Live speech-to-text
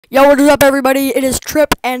Yo, what is up, everybody? It is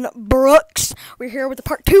Trip and Brooks. We're here with the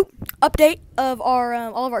part 2 update of our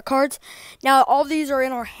all of our cards. Now, all of these are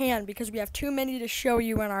in our hand because we have too many to show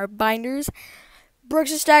you in our binders.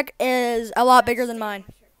 Brooks' stack is a lot bigger than mine.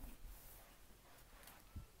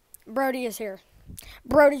 Brody is here.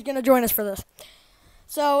 Brody's gonna join us for this.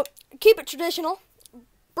 So keep it traditional.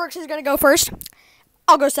 Brooks is gonna go first.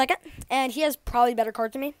 I'll go second, and he has probably better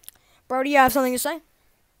cards than me. Brody, you have something to say?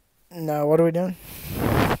 No, what are we doing?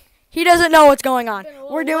 He doesn't know what's going on.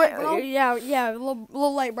 We're doing, late, bro. yeah, a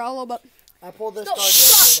little late, bro, a little bit. I pulled this card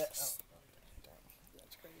yesterday.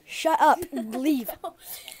 Shut up, leave.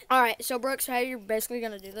 All right, so Brooks, how you're basically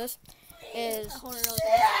gonna do this is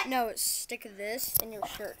stick this in your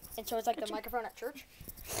shirt, and so it's like the microphone at church,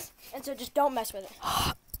 and so just don't mess with it.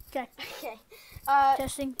 Okay. Okay.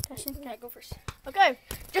 Testing. Okay, go first. Okay.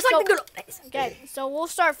 Just like the good old days. Okay. So we'll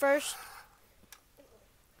start first.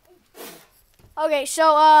 Okay.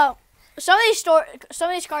 So some of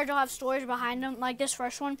these cards will have stories behind them, like this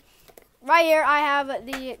first one. Right here, I have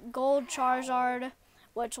the Gold Charizard,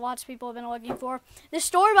 which lots of people have been looking for. The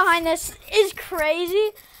story behind this is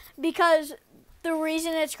crazy because the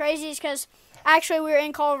reason it's crazy is because actually we were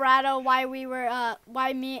in Colorado. Why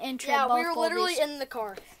me and Trip both we were pulled literally these. in the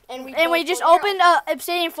car, and we just opened a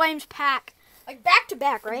Obsidian Flames pack. like back to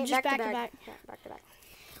back, right? Just back to back. Yeah, back to back.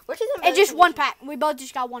 Which is It's just one pack. We both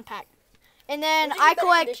just got one pack. And then Which is in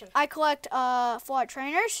better condition. I collect Fallout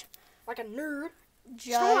Trainers. Like a nerd.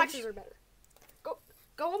 Judge. Snorlaxes are better.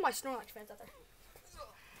 Go with my Snorlax fans out there.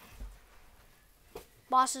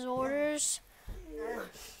 Boss's Orders.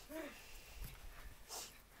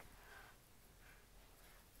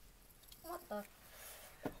 What the?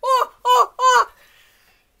 Oh!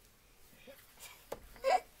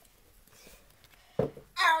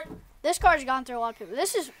 This card's gone through a lot of people.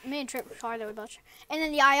 This is me and Trip's card that we both share. And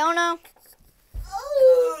then the Iona.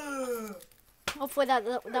 Hopefully that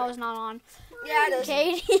was not on. Yeah, it is.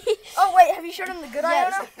 Katie. Oh, wait, have you showed him the good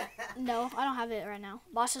Yes. Iona? No, I don't have it right now.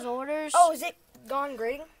 Boss's Orders. Oh, is it gone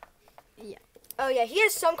grading? Yeah. Oh, yeah, he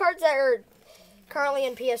has some cards that are currently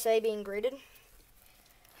in PSA being graded.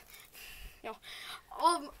 You know,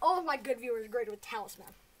 all of my good viewers graded with Talisman.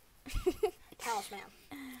 Talisman.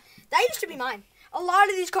 That used to be mine. A lot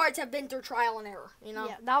of these cards have been through trial and error, you know?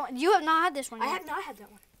 Yeah, that one. You have not had this one I yet. have not had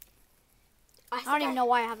that one. I don't even know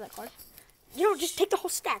why I have that card. You know, just take the whole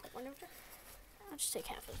stack. I'll just take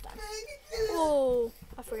half of the time. Oh,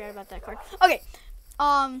 I forgot about that card. Okay.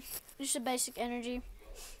 Just a basic energy.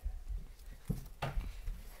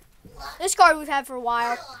 This card we've had for a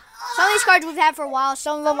while. Some of these cards we've had for a while.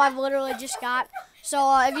 Some of them I've literally just got.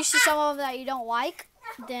 So if you see some of them that you don't like,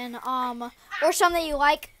 then or some that you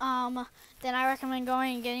like, then I recommend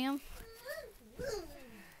going and getting them.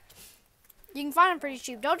 You can find them pretty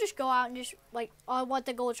cheap. Don't just go out and just I want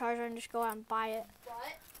the Gold Charizard and just go out and buy it.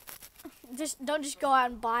 What? Don't just go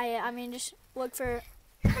out and buy it. I mean, just look for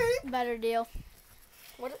a better deal.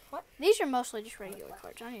 What? These are mostly just regular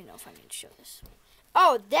cards. I don't even know if I need to show this.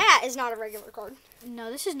 Oh, that is not a regular card.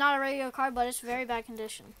 No, this is not a regular card, but it's very bad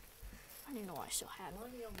condition. I don't even know why I still have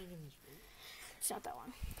it. It's not that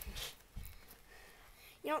one.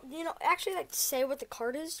 You know, actually, like, say what the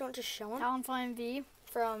card is. Don't just show them. Talonflame V.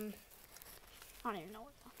 From I don't even know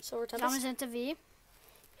what. Silver Tempest. Zamazenta V.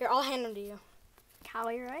 Here, I'll hand them to you.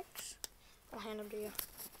 Calyrex. I'll hand them to you.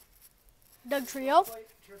 Doug Trio.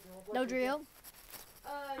 No Trio.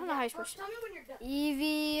 I don't know how you're supposed to. Tell me when you're done.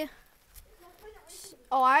 Eevee.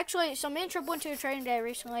 Oh, so me and Trip went to a trading day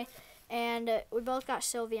recently, and we both got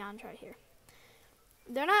Sylveons right here.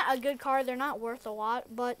 They're not a good card. They're not worth a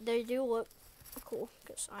lot, but they do look cool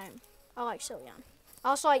because I like Sylveon. I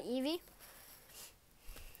also like Eevee.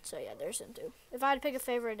 So yeah, there's them too. If I had to pick a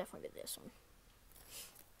favorite, I'd definitely be this one.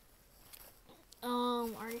 I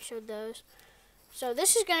already showed those. So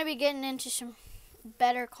this is gonna be getting into some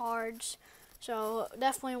better cards. So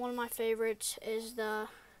definitely one of my favorites is the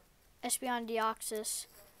Espeon Deoxys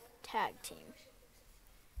Tag Team.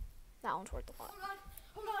 That one's worth a lot.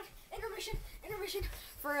 Hold on. Intermission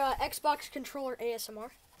for Xbox controller ASMR.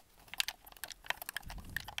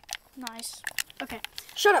 Nice. Okay.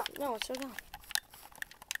 Shut up. No, it's so down.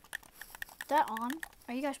 Is that on?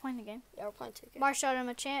 Are you guys playing the game? Yeah, we're playing 2K. Marshall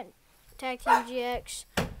Machamp Tag Team GX.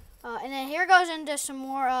 And then here goes into some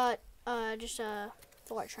more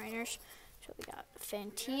Fallout Trainers. So we got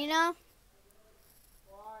Fantina.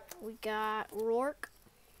 We got Rourke.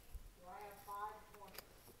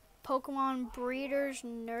 Pokemon Breeders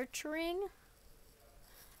Nurturing.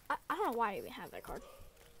 I don't know why I even have that card.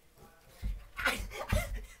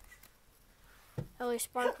 Ellie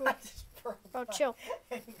Sparkle. Bro, chill.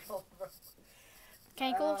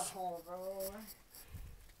 Cankles.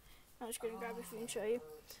 I'm just gonna grab a few and show you.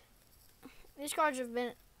 These cards have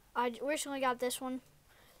been. I recently got this one.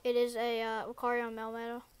 It is a Lucario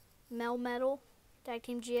Melmetal Tag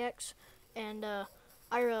Team GX, and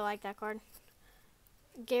I really like that card.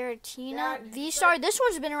 Garatina V-Star. This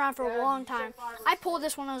one's been around for a long time. I pulled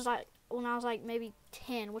this one when I was like maybe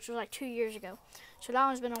 10, which was like 2 years ago. So that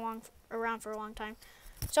one's been around for a long time.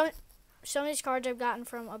 Some of these cards I've gotten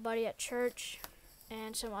from a buddy at church,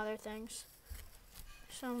 and some other things.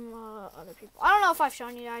 Some other people. I don't know if I've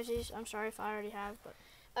shown you guys these. I'm sorry if I already have, but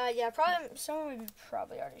Yeah, probably some we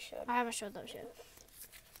probably already showed. I haven't showed those yet.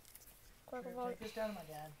 Take this down to my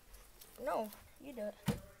dad. No, you do it.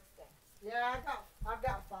 Yeah, I've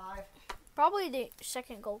got 5. Probably the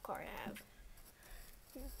second gold card I have.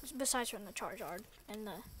 Besides from the Charizard and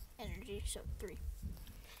the energy, so 3.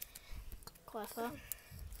 Cleffa.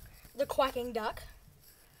 The quacking duck.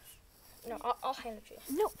 No, I'll hand it to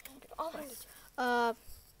you. No. I'll hand it to you.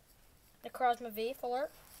 The Cosma V full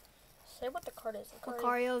art. Say what the card is.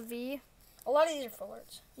 Lucario V. A lot of these are full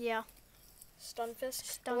arts. Yeah.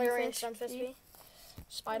 Stunfisk. Galarian Stunfisk V.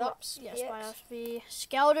 Spidops. Yeah, EX. Spidops V.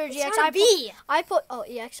 Skeletor It's GX. not a V. I put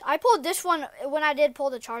EX. I pulled this one when I did pull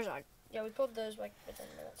the Charizard. Yeah, we pulled those like within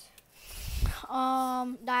minutes.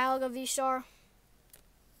 Dialga V-Star.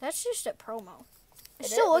 That's just a promo. It It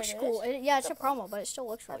still is? looks Wait, it cool. is? Yeah, it's a promo, but it still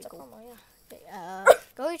looks really That's a cool. promo, yeah. Okay,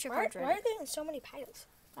 go get your Why cards are ready. they in so many piles?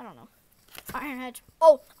 I don't know. Iron Hedge.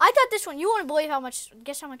 Oh, I got this one. You won't believe how much.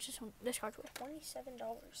 Guess how much this card's worth? $27.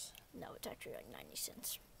 No, it's actually like 90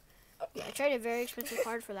 cents. Yeah, I traded a very expensive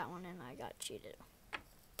card for that one, and I got cheated.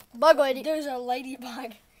 Bug lady. There's a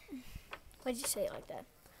ladybug. Why'd you say it like that?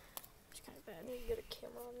 It's kind of bad. I need to get a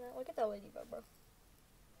camera on that. Look at that ladybug, bro.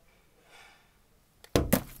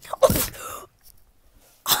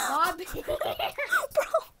 Bobby. Bro.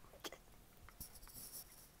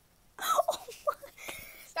 Oh my.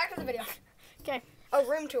 Back to the video. Okay. Oh,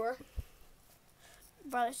 room tour.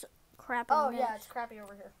 Bro, it's crap. Oh, yeah, it's crappy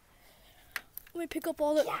over here. Let me pick up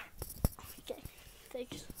all the. Yeah. Okay.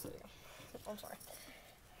 Thanks. I'm sorry.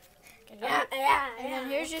 And then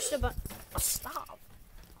here's just a bunch. Stop.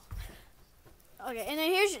 Okay, and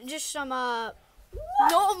then here's just some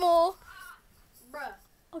normal. Bruh.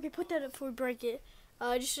 Okay, put that up before we break it.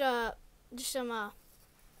 Just some.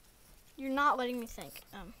 You're not letting me think.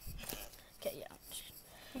 Okay, yeah.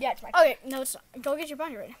 Yeah, it's my Okay, no, it's not. Go get your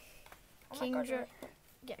binder ready. Oh my God, Kingdra.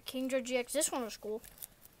 Yeah, Kingdra GX. This one was cool.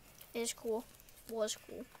 Is cool. Was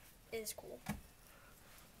cool. is cool.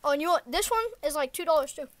 Oh, and you know what? This one is like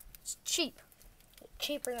 $2 too. It's cheap.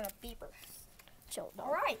 Cheaper than a beeper. Chill, dog.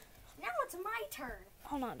 Alright, now it's my turn.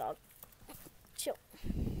 Hold on, dog. Chill.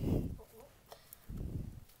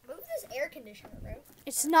 Move this air conditioner, bro.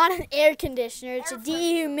 It's not an air conditioner. It's Air a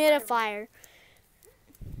freshener, dehumidifier.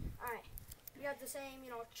 Alright. You got the same,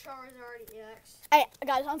 Charizard EX. Hey,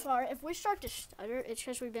 guys, I'm sorry. If we start to stutter, it's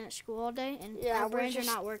because we've been at school all day and Yeah, our brains are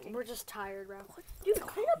not working. We're just tired, bro. Dude,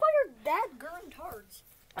 clean up all your dad gurn tards.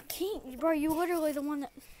 I can't, bro. You literally the one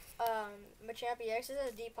that Machamp EX is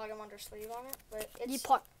a deep Pocket Monster sleeve on it, but it's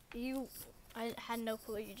I had no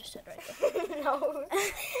clue what you just said right there. no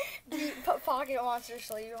deep Pocket Monster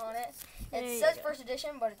sleeve on it. There It you says go. first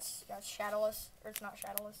edition, but it's shadowless, or it's not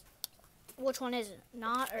shadowless. Which one is it?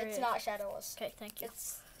 Not or It's not shadowless. Okay, thank you.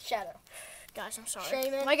 It's shadow. Guys, I'm sorry.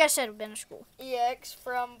 Shaman. Like I said, we've been to school. EX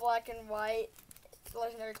from Black and White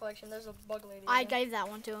Legendary Collection. There's a bug lady. I in there. gave that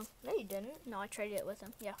one to him. No, you didn't. No, I traded it with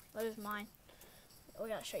him. Yeah, that was mine. We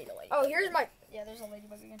gotta show you the lady. Oh, here's my. Yeah, there's a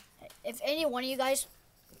ladybug again. Hey, if any one of you guys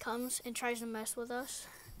comes and tries to mess with us,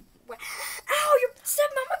 Ow! You're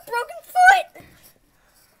stepping on my broken foot.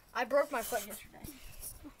 I broke my foot yesterday.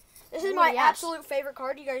 This is Ooh, my yes. absolute favorite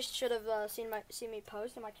card. You guys should have seen me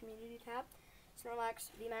post in my community tab.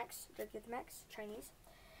 Snorlax, VMAX, Get the Max, Chinese,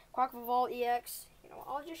 Quackball EX.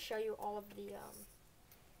 I'll just show you all of the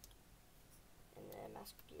and the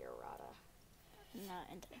Masquerada. no,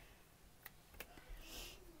 and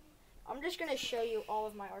I'm just gonna show you all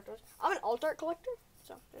of my art toys. I'm an alt art collector,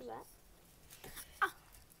 so there's that.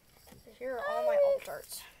 So here are all my alt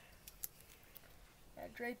arts.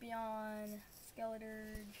 Drapion,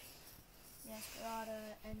 Skeletor,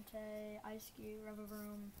 Masquerada, Entei, Ice-Cube,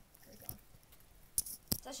 Revavroom, Drapion.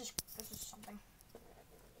 That's just something.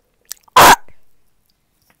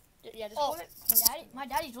 Yeah, just hold it. my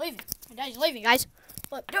daddy's leaving. My daddy's leaving, guys.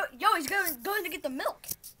 Look, Yo, he's going to get the milk.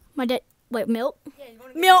 my dad. Wait, milk? Yeah, he's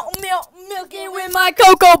going to get Milky with my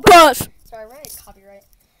Cocoa Puffs. Sorry, we're gonna copyright.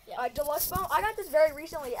 Yeah. Deluxe Bone. I got this very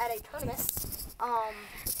recently at a tournament.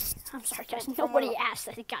 I'm sorry, guys. From Nobody one asked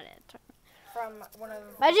that he got it. From one of.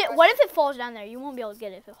 Imagine, what if it falls down there? You won't be able to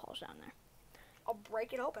get it if it falls down there. I'll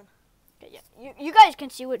break it open. Okay, yeah. You guys can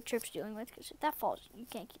see what Trip's dealing with, because if that falls, you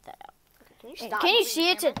can't keep that out. Okay, can you Hey, stop? can you moving see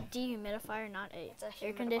the it's a camera? dehumidifier, not a It's a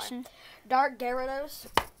air humidifier. conditioner? Dark Gyarados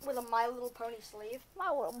with a My Little Pony sleeve. My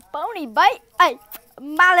little pony, bite. Hey,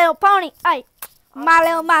 My Little Pony. Hey,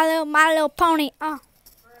 My Little Pony.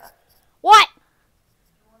 What?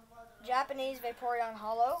 Japanese Vaporeon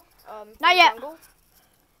Hollow. Not yet. Jungle.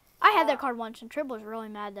 I had that card once, and Trip was really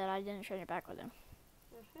mad that I didn't trade it back with him.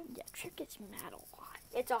 Yeah, Trip gets mad a lot.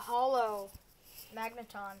 It's a hollow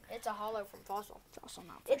Magneton. It's a hollow from Fossil. It's also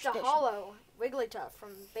not. It's a first edition. hollow Wigglytuff from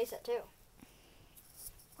Base Set 2.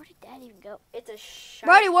 Where did Dad even go? It's a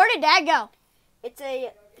shiny. Brody, where did Dad go? It's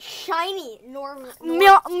a shiny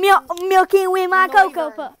Milking with my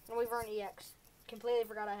Cocoa Puff. Noivern EX. Completely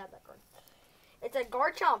forgot I had that card. It's a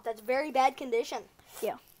Garchomp that's very bad condition.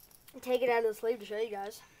 Yeah. Take it out of the sleeve to show you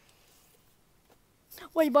guys.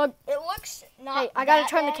 Ladybug. It looks not. Hey, I gotta that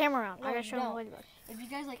turn the bad. camera around. No, I gotta you show them don't. the Ladybug. If you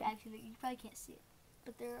guys actually, you probably can't see it,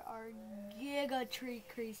 but there are giga tree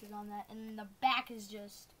creases on that, and the back is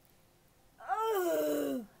just.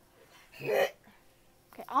 Ugh. Okay,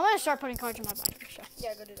 I'm gonna start putting cards in my binder. So.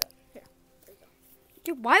 Yeah, go do that. Here. There you go.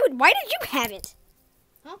 Dude, why did you have it?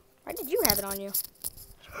 Huh? Why did you have it on you?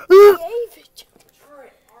 David.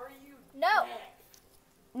 No.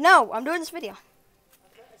 No, I'm doing this video.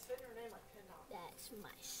 That's my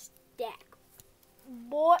stack.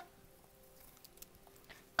 Boy.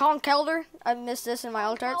 Conkeldurr. I missed this in my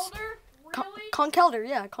old charts. Really? Conkeldurr,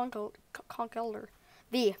 yeah, Conkeldurr.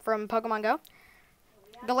 V from Pokemon Go.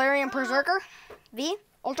 Galarian Berserker. V.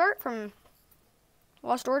 Ultra from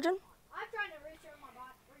Lost Origin. I'm trying to reach my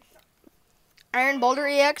bot. Iron Boulder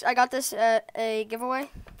EX. I got this at a giveaway.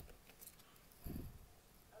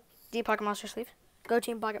 D Pocket Monster sleeve. Go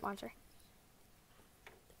Team Pocket Monster.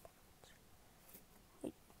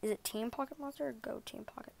 Is it Team Pocket Monster or Go Team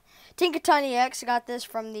Pocket? Tinkaton EX. I got this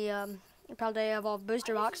from the Paldea Evolved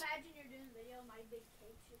Booster Box. Imagine you're doing a video of my big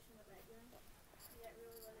cakes just in the background. Is that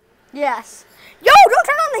really what it is? Yes. Yo, don't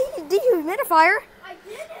turn on the dehumidifier. I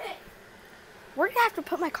did it! We're gonna have to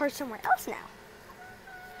put my card somewhere else now.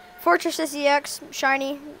 Fortress EX,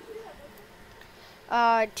 shiny.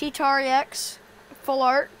 T-Tar EX, full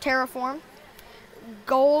art, Terraform.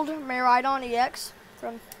 Gold Miraidon EX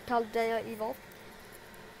from Paldea Evolved.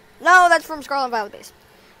 No, that's from Scarlet and Violet base.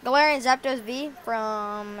 Galarian Zapdos V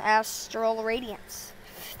from Astral Radiance.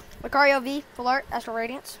 Lucario V, full art, Astral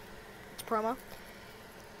Radiance. It's promo.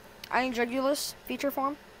 Iron Jugulus, feature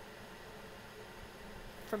form.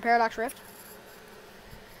 From Paradox Rift.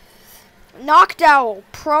 Noctowl,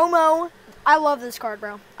 promo. I love this card,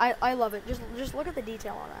 bro. I love it. Just look at the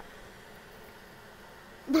detail on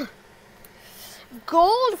that.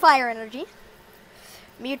 Gold Fire Energy.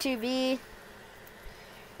 Mewtwo V.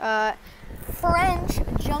 French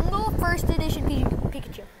Jungle First Edition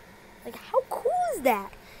Pikachu. Like, how cool is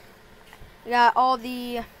that? We got all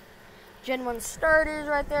the Gen 1 starters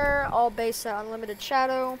right there. All base set Unlimited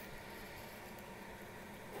Shadow.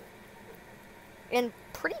 In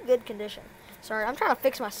pretty good condition. Sorry, I'm trying to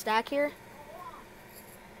fix my stack here.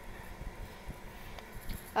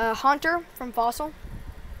 Haunter from Fossil.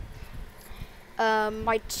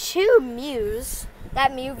 My two Mews,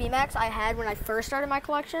 that Mew VMAX I had when I first started my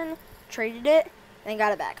collection, traded it, and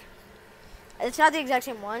got it back. It's not the exact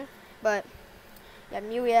same one, but yeah,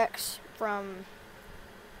 Mew EX from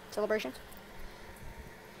Celebrations.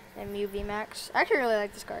 And Mew VMAX. I actually really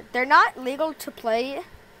like this card. They're not legal to play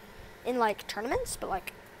in like tournaments, but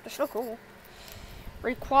like they're still cool.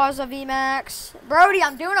 Rayquaza VMAX. Brody,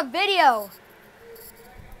 I'm doing a video.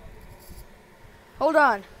 Hold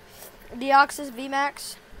on. Deoxys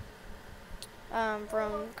VMAX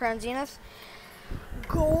from Crown Zenith.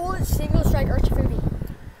 Gold Single Strike Urshifu V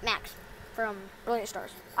Max from Brilliant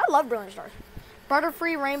Stars. I love Brilliant Stars.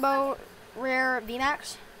 Butterfree Rainbow Rare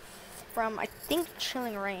VMAX from, I think,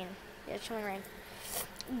 Chilling Rain. Yeah, Chilling Rain.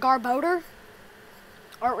 Garbodor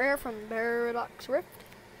Art Rare from Paradox Rift.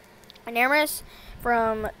 Anaris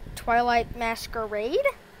from Twilight Masquerade.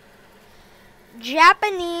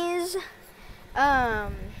 Japanese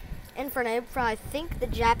Infernape from, I think, the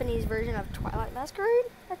Japanese version of Twilight Masquerade,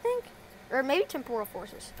 I think. Or maybe Temporal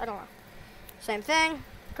Forces. I don't know. Same thing.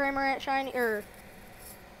 Kramer shiny, or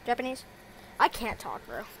Japanese. I can't talk,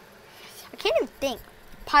 bro. I can't even think.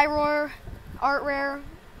 Pyroar Art Rare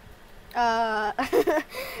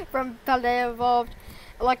from Paldea Evolved.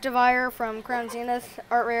 Electivire from Crown Zenith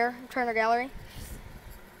Art Rare, Trainer Gallery.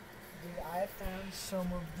 Dude, I found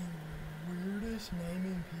some of the weirdest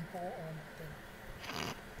naming people on the thing.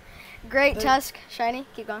 Great Tusk, shiny.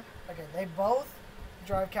 Keep going. Okay, they both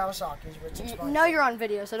drive Kawasaki's, which explains No, it. you're on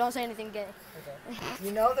video, so don't say anything gay. Okay.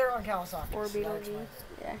 You know they're on Kawasaki. Or so that Beetle V. explains it.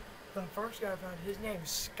 Yeah. The first guy I found, his name's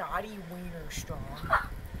Scotty Wienerstrom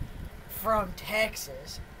from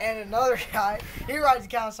Texas. And another guy, he rides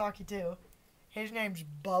Kawasaki too. His name's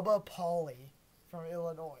Bubba Pauly from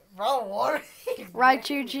Illinois. Bro, what?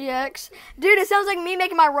 Raichu GX. Dude, it sounds like me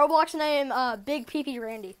making my Roblox name Big PP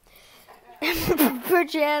Randy.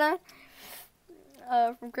 Puchiana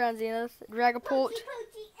from Crown Zenith. Dragapult.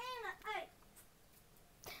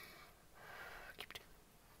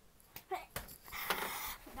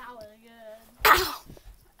 That was good. Ow!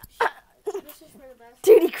 This is for the best.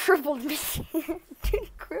 Dude, he crippled me. Dude, he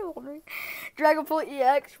crippled me. Dragapult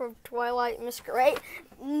EX from Twilight Masquerade.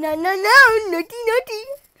 No, nutty.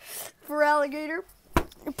 For Alligator.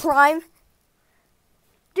 Prime.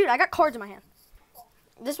 Dude, I got cards in my hand.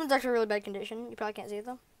 This one's actually really bad condition. You probably can't see it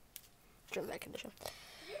though. It's really bad condition.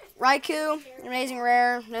 Raikou, Amazing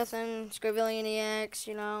Rare, nothing. Scovillian EX,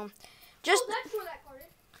 you know. Just That's where that card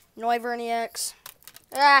is. Noivern EX.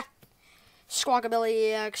 Ah.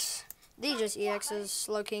 Squawkabilly EX. These just EXs.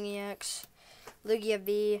 Slowking EX. Lugia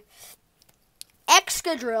V.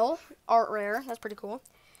 Excadrill, art rare. That's pretty cool,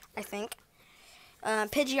 I think.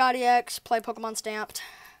 Pidgeot EX, play Pokemon stamped.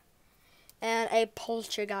 And a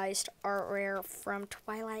Poltergeist art rare from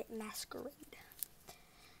Twilight Masquerade.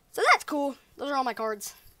 So that's cool. Those are all my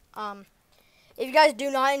cards. If you guys do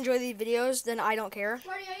not enjoy these videos, then I don't care.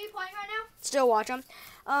 Marty, are you playing right now? Still watch them.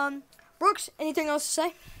 Brooks, anything else to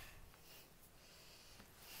say?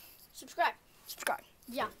 Subscribe. Subscribe.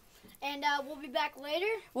 Yeah. And we'll be back later.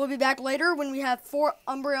 We'll be back later when we have 4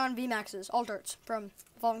 Umbreon VMAXs, Alterts, from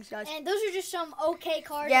Following Skies. And those are just some okay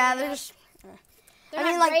cards. Yeah, they're just... They're I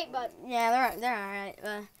mean, not like, great, but yeah, they're alright.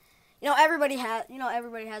 You know, everybody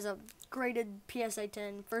has a graded PSA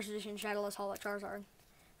 10 first edition Shadowless Holo Charizard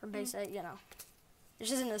from base 8. You know, it's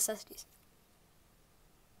just a necessities.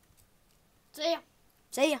 see ya.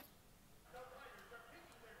 See ya.